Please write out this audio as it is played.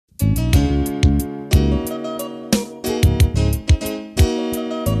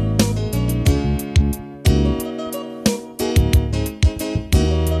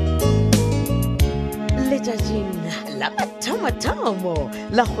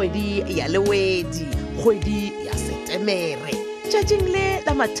la kgwedi ya lewedi, kgwedi ya Setemere. Tšatšing le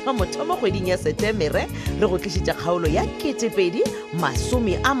la mathomo-thomo kgweding ya Setemere re go tlišitša kgaolo ya 2030.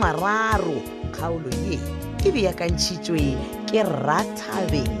 Kgaolo ye e beakantšhitšwe ke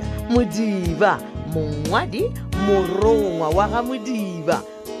Rathabeng Modiba, mongwadi morongwa wa ga Modiba.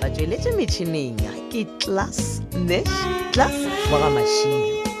 Ba tšweletše metšhineng ke Class wa ga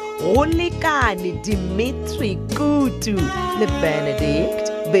Mašilo, go lekane Dimitri Kutu le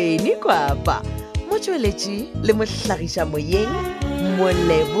Benedict Beni Kwapa. Motšweletši le mohlagiša moyeng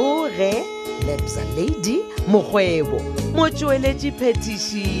Moleboge Lebza Lady Mokgwebo. Motšweletši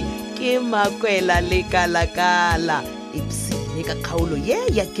phetiši ke Makwela Lekalakala. Ipsene ka kgaolo ye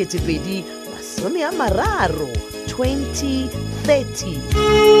ya 2030.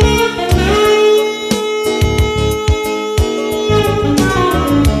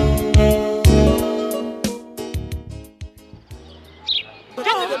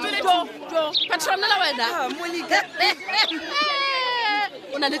 Petronella.Naa.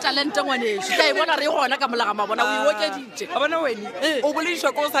 O na le talente ngwaneso ka e bona re gona ka molaga mabona o iwokeditše a bona wene o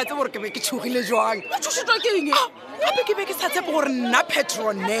boledišwa ko o sa tsebe gore ke be ke tshogile jwang o tšhošitwa ke eng gape ke be ke sa tsebe gore nna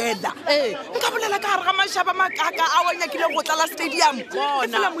Petronella nka bolela ka gare ga mašaba makaka a wa nyakile go tlala stadium e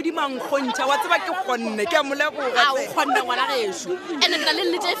fela modimang kgontšha wa tseba ke kgonne ke a moleboga o kgonne ngwana geso ande nna le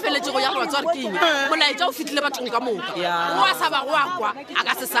nnete e feletse go ya go tswa re keng molaetša o fitlhile bathong ka moka o a sa ba go a kwa a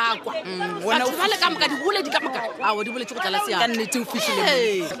ka se sa kwa batho ba le ka moka diboledi ka moka ao di boletše go tlala seaka ka nnete o fitlhile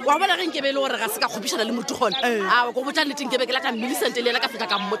wa bona ge nkebe e le gore ga se ka kgopišana le motho gone a ko botsa nnete nkebe ke lata millicent le ena ka feta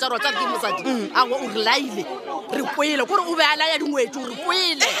ka mmotsa re wa tsare ke mosadi a o re laile re kwele kore o be a laya dingwetse o re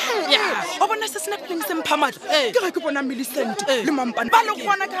kwele o bona se sena peleng se mpha matla ke ga ke bona millicent le mampane ba le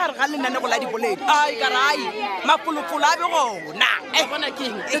gona ka gare ga lenanego la diboledi ai karai mapolopolo a be gona bona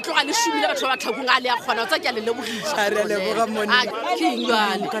keng le tloga le šomile batho ba batlhakong a le a kgona o tsa ke a le lebogiša keng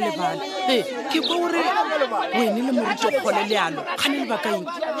jale ka lebala ke kwa gore wene le moruti kgole leano kgane le bakaeng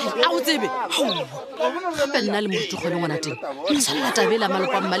a o tsebe gape nna le moruti kgole ngwana teng re salela tabe la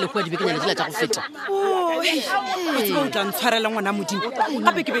maloko a mmalekua dibekenyana di la tša go feta o tla ntshwarela ngwana modimo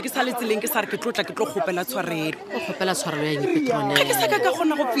gape ke be ke sa le tseleng ke sa re ke tlotla ke tlo kgopela tshwarelo o kgopela tshwarelo ya eng Petronella ke sa ka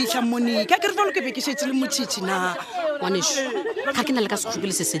kgona go fitlha monika ke re jalo ke be ke šetse le motšhitšhi na ngwaneso ga ke na le ka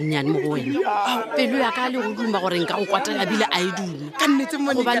sekgopele se sennyane mo go wena pelo ya ka le go duma gore nka go kwatela bile a e duma ka nnetse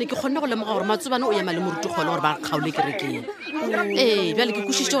gobane ke kgonne go lemoga gore matsobane o ema le moruti kgole gore ba kgaole kerekeng bjale ke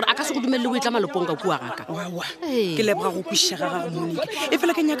kwešišitše gore a ka se go dumelele o etla malopong ka kua gaka ke leboga go kwešišega ga go monika e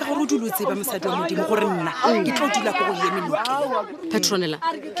fela ke nyaka gore o dule o tseba mosadi wa modimo gore nna ke tlo dula ko go ye melokeng Petronella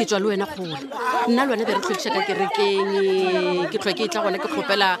ke tswa le wena kgole nna le wena be re tlhokiša ka kerekeng ke tlhwa ke etla gona ke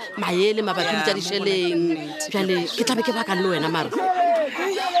kgopela maele mabapi le tša dišeleng bjale ke tlabe ke baka le wena mara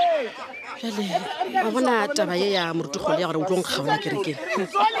bjale wa bona taba ye ya morutikgole ya gore o tlo nkgaola kerekeng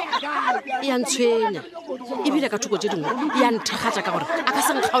e ya ntshwenya ebile ka thoko tše dingwe e ya nthekgatša ka gore a ka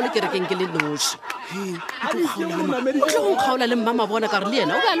se nkgaole kerekeng ke le noši o tlo go nkgaola le mmama bona ka gore le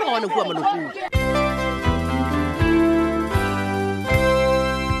yena o be a le gona kua malopong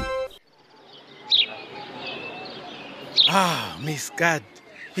Miss God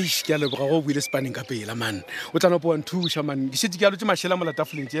eish ke a leboga go buile spanning ka pela man o tla nopo wa nthuša man ke šetse ke alo tše mašela mola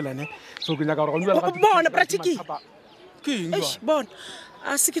tafoleng tšelane so ke nyaka gore bona pratiki keng bona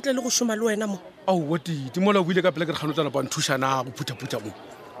a se ke tle le go šoma le wena mo ao tite mola o buile ka pela ke re kgane o tla nopo wa nthušana go phuthaphutha mo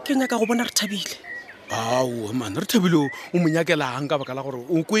ke nyaka go bona re thabile ao man re thabile o monyakelang ka baka la gore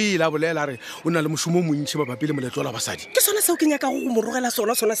o kwele a bolela re o na le mošomo o montšhi mabapi le moletlo la basadi ke sona seo ke nyaka go mo rogela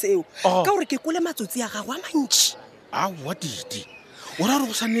sona seo ka gore ke kole matsotsi a gago a mantši aowa tite o ra gore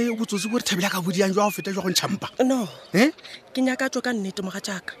go sane botsotsi bo re thabile ka bodiang jwa go feta jwa go ntšhampa no ke nyaka tswa ka nnete moga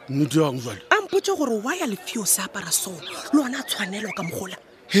jaaka nnete yang jale a mpotse gore wa ya lefio se apara sona le ona a tshwanelwa ka mogola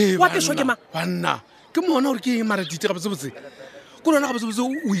wa pešwa ke banna ke mona gore ke mara dite ga botsebotse ko lona ga botsebotse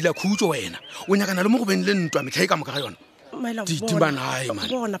o ile khutso wena o nyakana le mo go beng le ntwa metlha e ka moka ga yona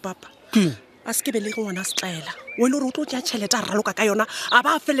bona papa a se ke belege ngwana a se tlaela o ile gore o tlo tšea tšhelete a raloka ka yona a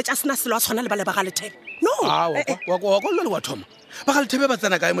ba a feletša a sena selo a tshwana le ba le ba ga lethebe no wa kolole wa thoma ba ga lethebe ba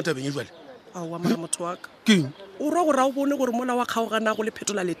tsena kae mo tabeng e jwale aowa mara motho wa ka keng o ra gore a o bone gore mola wa kgaoganago le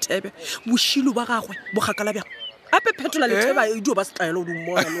phetola lethebe bošilo ba gagwe bo gakala bjang ape phetola lethebe e dio ba se tlaela o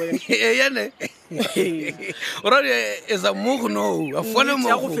dimmoa le wena yane o ra eza mogo no a fole mo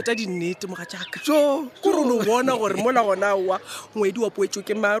ya go feta dinnete moga jaaka so ko re no bona gore mola gona wa ngwedi wa poetšo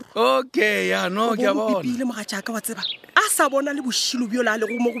ke maru okay ya no ke a bona bile moga jaaka wa tseba a sa bona le bošilo bjola le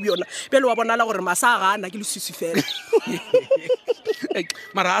go mo go bjona pele wa bonala gore masa ga ana ke le sisi fela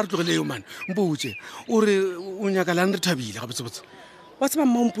mara a re tlogele yo man mpotse o re o nyaka lang re thabile ga botsebotse wa tseba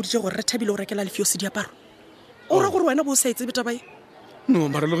mma o mpoditše gore re thabile o rekela lefio se diaparo o ra gore wena bo sa etse beta bae no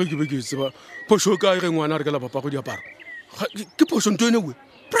mara le ge ke be ke tseba phoso ka ge ngwana re ka la papa go diaparo ke phoso nto ene we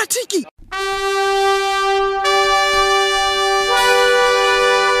pratiki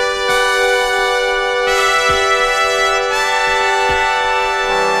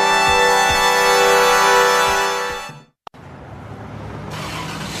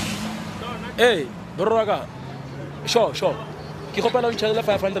Hey, Broraga. Sure. Ke gopela o ntšhalela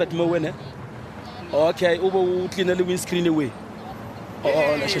 500 mo wena. Okay, o bo clean le windscreen away.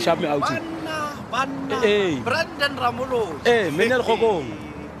 La shashap me out. Banna. Hey. Brandon Ramolo. Mena le gogong.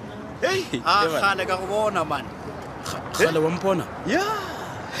 Hey, khale ka go bona man. Khale wa mpona. Yeah.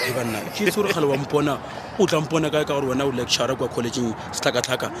 Banna, ke tsore khale wa mpona. O tla mpona ka gore wena o lecturer kwa collegeng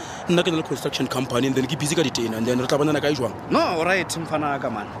Slaka. Nna ke na le construction company and then ke busy ka ditena and then re tla bonana ka jwang. No, alright, mfana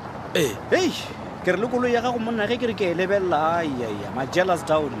ka man. Hey, ke re le kolo ya ga go monna ge ke re ke lebella ma jealous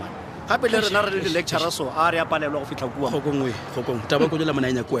down man. Gape le rena re le lecturer so a re a palelwa go fitla bua. Gogong. Taba go dela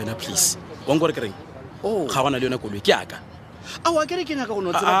monanya ko wena please. Wa ngore ke reng? Oh, Ga gona le yona koloi ke aka. awa ke re ke nyaka go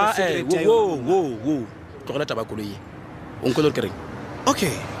no tsela secret. Wo. Tlogela taba koloi. O nkolo ke reng?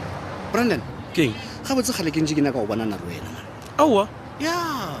 Okay. Brandon, Keng. ga botse gale ke ntse ke nyaka go bona na le wena man. Awa.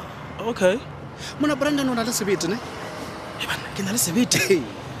 Yeah. Okay. Mona Brandon o na le sebete ne? Ke na le sebete.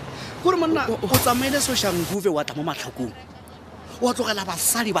 Gore monna o tsamaile social move wa tla mo matlhakong. Wa tlogela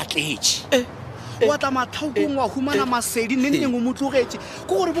basadi ba tletše. Wa tla matlhakong wa humana masedi nenneng o motlogetse.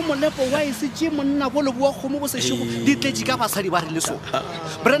 Go gore bo molepo wa isetse monna bo le bua kgomo bo sešego di tletše ka basadi ba re le so.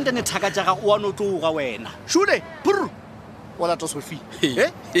 Brandon e thaka tša ga o a no tloga wena. Shule, brr. Wala to Sophia.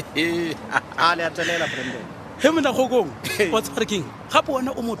 A le atelela Brandon. He mona gogong. What's working? Gape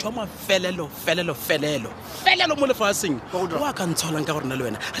wena o motho wa mafelelo. Felelo mo lefaseng. Wa ka ntsholang ka gore na le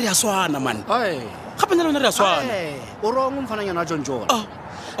wena. Re a swana man. Ai. Gape na le wena re a swana. O rong mfana nyana John John.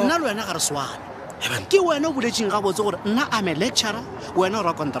 Nna le wena ga re swana. Ke wena o buletseng ga botse gore nna am a lecturer, wena o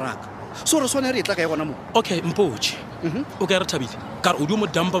ra contract. So re swana re tla ka yona mo. Okay, mpotse. O ka re thabile. Ka re o di mo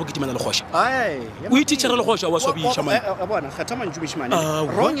dampa bo ke timela le gosha. Ai. O ititshara le gosha wa swabisha man. Bona khatha manjubishi man.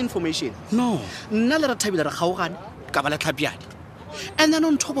 Wrong information. No. Nna le ra thabile re gaogane ka ba le tlhapiadi. And then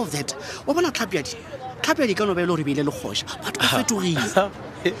on top of that, wa bona tlhapiadi ka no ba ile re bile le gosha. But o fetogile.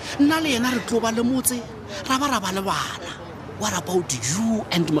 Nna le yena re tloba le motse, ra ba le bana. What about you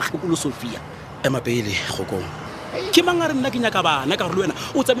and Makhukulu Sophia? Ema pele gogong. Ke mangare nna ke nyaka bana ka gore le wena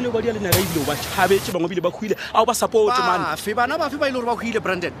o tsamile ba dia le nna ile ba thabetse bangwe bile ba khwile a o ba support man. Bana ba ile re ba khwile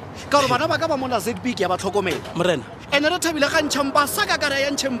Brandon. Ka gore bana ba ka ba mona ZB ke ya ba tlhokomela. Morena. Ene re thabile ga ntšhampa saka ka re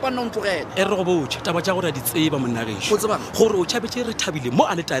ya ntšhampa nna ntlogela. E re go botse taba tša gore a di tseba monna gešo. O tsebang? Gore o tšhabetse re thabile mo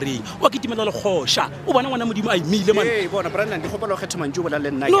aletareng wa ketimela le gosha o bona ngwana modimo a imile man. Bona Brandon di gopela go kgetha mantšu bola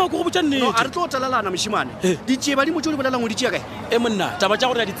le nna. No go go botsa nnete. No a re tlo tlalana moshimane. Di tšeba di motšo di bolela ngwe di tšea kae? E monna taba tša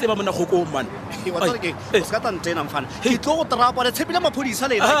gore a di tseba monna gokong man. Wa tsare ke o ska tantena mfana. Ke tlo go trapa le tshepile maphodisa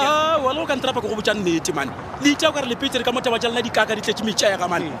le ena. Wa lo ka ntrapa go go botsa nnete man. Le tša ka re le petse ka motaba tša lena di kaka di tletse metša ga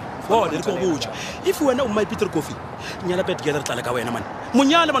man. Bona re go botsa. If wena o my Peter Coffee nyala bet together tla le ka wena man.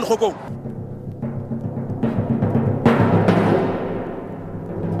 Monyale man gokong.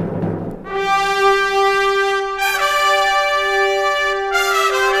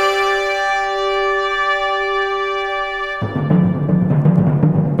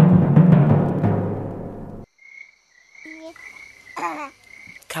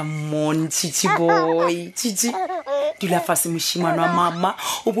 Come on, Chichi boy. Chichi. Dula fase moshimane wa mama.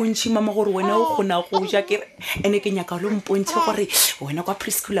 O bontšhe mama gore wena o kgona go ja kere. Ene ke nyaka lo mpontšhe gore wena kwa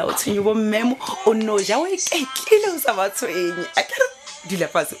preschool o tshwenye bo mmemo o no ja o eketlile o sa ba tshwenye. A kere dula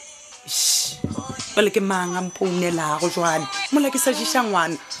fase. Ba le ke manga mpounela go jwane. Mola ke sa jisha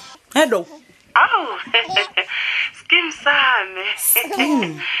ngwana. Hello. Oh, skim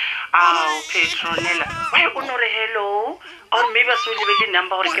same. Oh, Petronella. Why honore hello? Or maybe I should leave the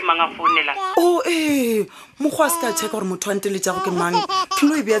number or ke manga phonela. Oh, mo go ska check gore motho ante le tsa go ke mang.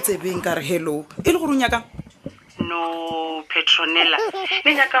 Kilo e bea tsebeng ka re hello. E le go runyaka? No, Petronella.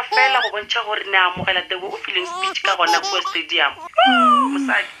 Le nyaka fela go bontsha gore ne amogela the o feeling speech ka gona go stadium.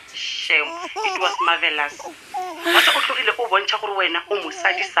 Mosadi, shame. It was marvelous. What's go tlogile go bontsha gore wena o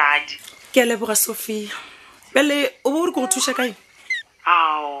mosadi sadi. Ke leboga Sophia. Bele o bo re go thusha kae?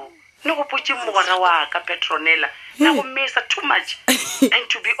 Aw. No go putse mogwara wa ka Petronella. Na go misa too much. And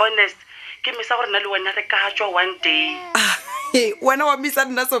to be honest, ke misa gore na le wena re ka tswa one day. Wena wa misa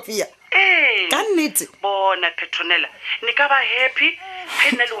nna Sophia. Ka nnete. Bona Petronella, ni ka ba happy.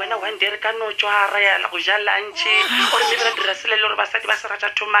 Ke na le wena one day re ka no tswa ra ya la go ja lunch or maybe ra dira sele le gore basadi ba se rata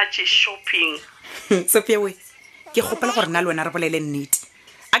too much shopping. Sophia we. Ke gopela gore na le wena re bolele nnete.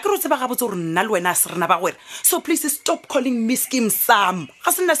 A ke rotse ba ga botse gore nna le wena a se rena ba gwera. So please stop calling me skim Sam.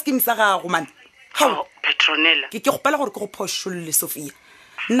 Ga se nna skim sa gago man. Oh, Petronella. ke gopela gore ke go phošolle Sophia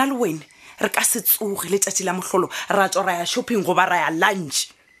nna le wena re ka se tsoge le tšatši la mohlolo ra tswa ra ya shopping goba ra ya lunch.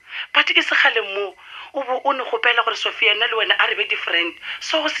 But ke segale mo o bo o ne gopela gore Sophia nna le wena a re be different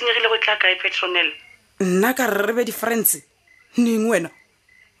so go senyegile go tla kae Petronella. Nna ka re be difference neng wena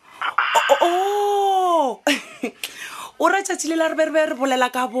o ra tšatši le la re be re bolela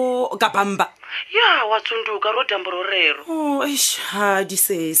ka bamba ya wa tsunduka ro damboro rero. ha di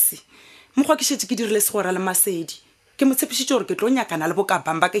sese mokgwa ke šetse ke dirile segora le masedi ke mo tshepišitše gore ke tlo nyakana le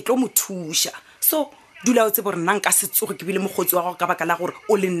bokabamba ke tlo mo thuša so dula o tsebe gore nna nka se tsoge ke bile mogotsi wa gago ka baka la gore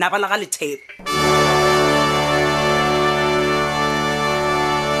o le nna ba la ga lethepe.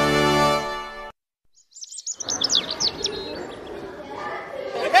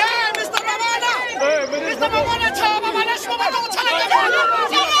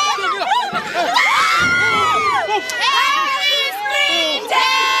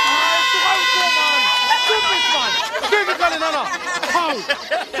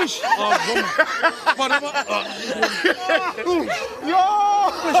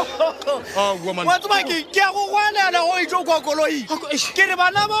 What's my key? One and a way to go. Get him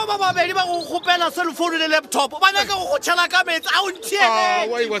another baby who pay a cell phone in the laptop. But I go Chalaka made out here.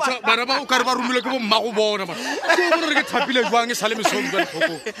 Wait, what's up? But about Carbarumilako Mahubona. I get happy like one is Salim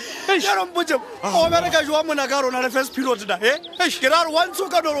Oh, America, you want to go on the first pilot today. Get out one to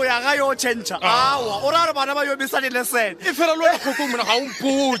go to Yagayo Chencha. Or out of another you'll be studying the same. If you're a lot of Hokum, how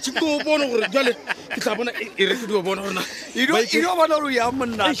poor you go on over Jolly. It's up on a bonona. You don't want to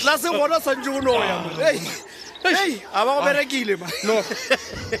Yaman. Last one of San Juno. Hey, I'm over kill him. No,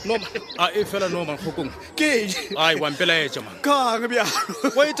 I fell a normal Hokum. Cage. I want Pelage. Can't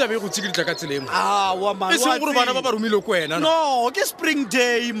wait a bit with Chicago. Woman. It's over about Miloquena. No, get spring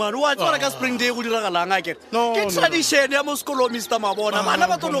day, man. What's like a spring day with I get? No, get tradition. Muscolo, Mr. Mabona. I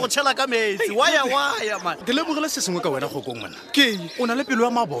never told Chalaka made. Why, man? The liberal system will go in a Hokum. Key, on a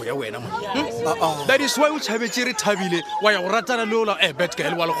lepilama boy, that is why we have a cherry tabile, why a ratana lola a bet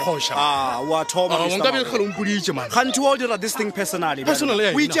girl while Hosha. What Thomas? Can't you order this thing personally?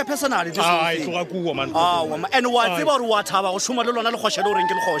 Personally, which personality? Woman. And what's about what have our Shumalo and Hosha ring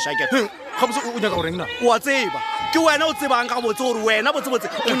Hosh? I get. What's ever? You are not the bank of when I was with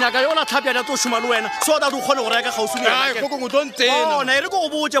Unagayola Tapia to Shumaluena, so that Honoraga House. Don't tell. Oh, I go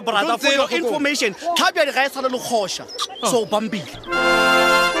about your brother for your information. Tapia the rest of the Hosha. So Bambi.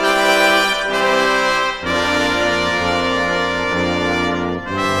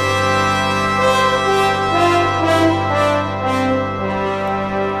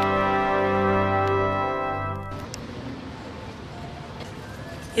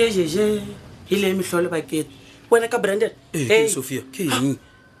 Ile mihlolo ba ke wena ka Brandon Sophia ke eng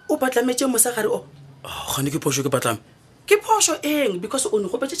o patlametse mosagare o gane ke posho ke patlame ke posho eng because o ne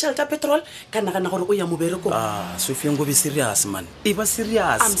go betše tšhelete ya petrol ka nagana gore o ya mobereko Sophia go be serious man e ba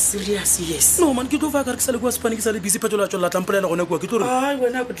serious. I'm serious, yes. No man ke tlo fa ka re ke sa le kwa Spanish ke sa le busy petrol a tšolla tlampolela gone kwa ke tlo re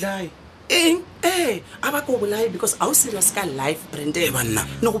wena go dlai eng aba ko bolai because au serious ka life Brandon banna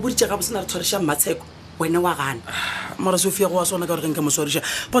no go boditse ga bosena re tshwarisha matsheko wena wa gana mara Sophia go a sona ka re nka moswarisha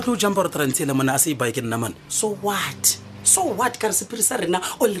but o jump or transela mona a se ba ke nna man so what ka re sepiri sa rena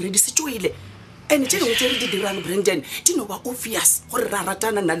already se tšwele and tšhe dingwe tše re di dirang Brandon di no ba obvious gore ra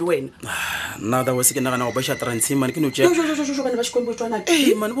ratana nna le wena nna da wase ke nagana go ba sha transfer man ke no tšea bana ba xikwembo tswana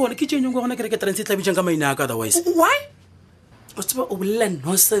man bona ke tšenyong go gona ke re ke transfer tla bitšang ka maina ka otherwise why o tseba o bolela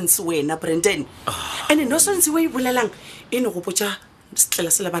nonsense wena Brandon and nonsense we bolelang e ne go potša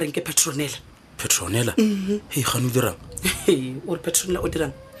setlela se le ba reng ke Petronella. Hey gane o dirang o re Petronella o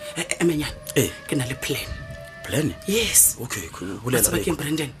dirang emenyana ke na le plan yes okay cool bolela ba ke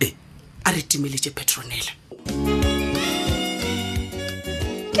Brandon a re timeletše Petronella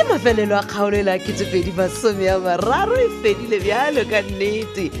ke mafelelo a kgaolo la ketepedi masome a mararo e fedile bjalo ka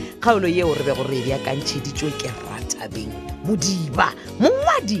nnete kgaolo yeo re be go re beakantšheditšwe ke Ratabeng Modiba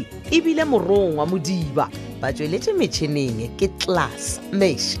mongwadi ebile morongwa Modiba ba tsweletše metšhineng ke class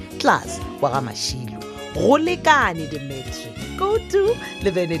wa ga Mashilo go lekane Dimitri Kotu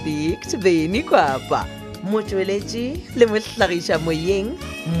le Benedict Beni Kwapa motsweletši le mohlagiša moyeng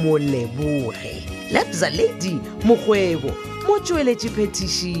Moleboge Lebza Lady Mokgwebo motsweletši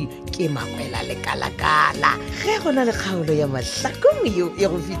phetiši ke Makwela Lekalakala ge go na le kgaolo ya mahlakong yo e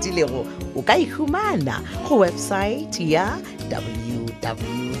go fetilego o ka ihumana go website ya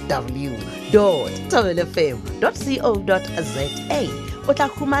www.tabelfm.co.za o tla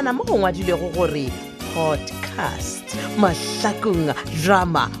humana mo go ngwadilego gore podcast mahlakong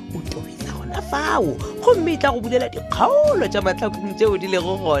drama o tobetsa gona gona fao gomme e tla go bulela dikgaolo tša mahlakong tšeo di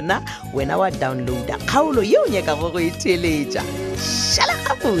lego gona wena wa downloada kgaolo yeo nyakago go e theletša šala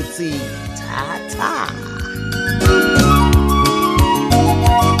gabotse thata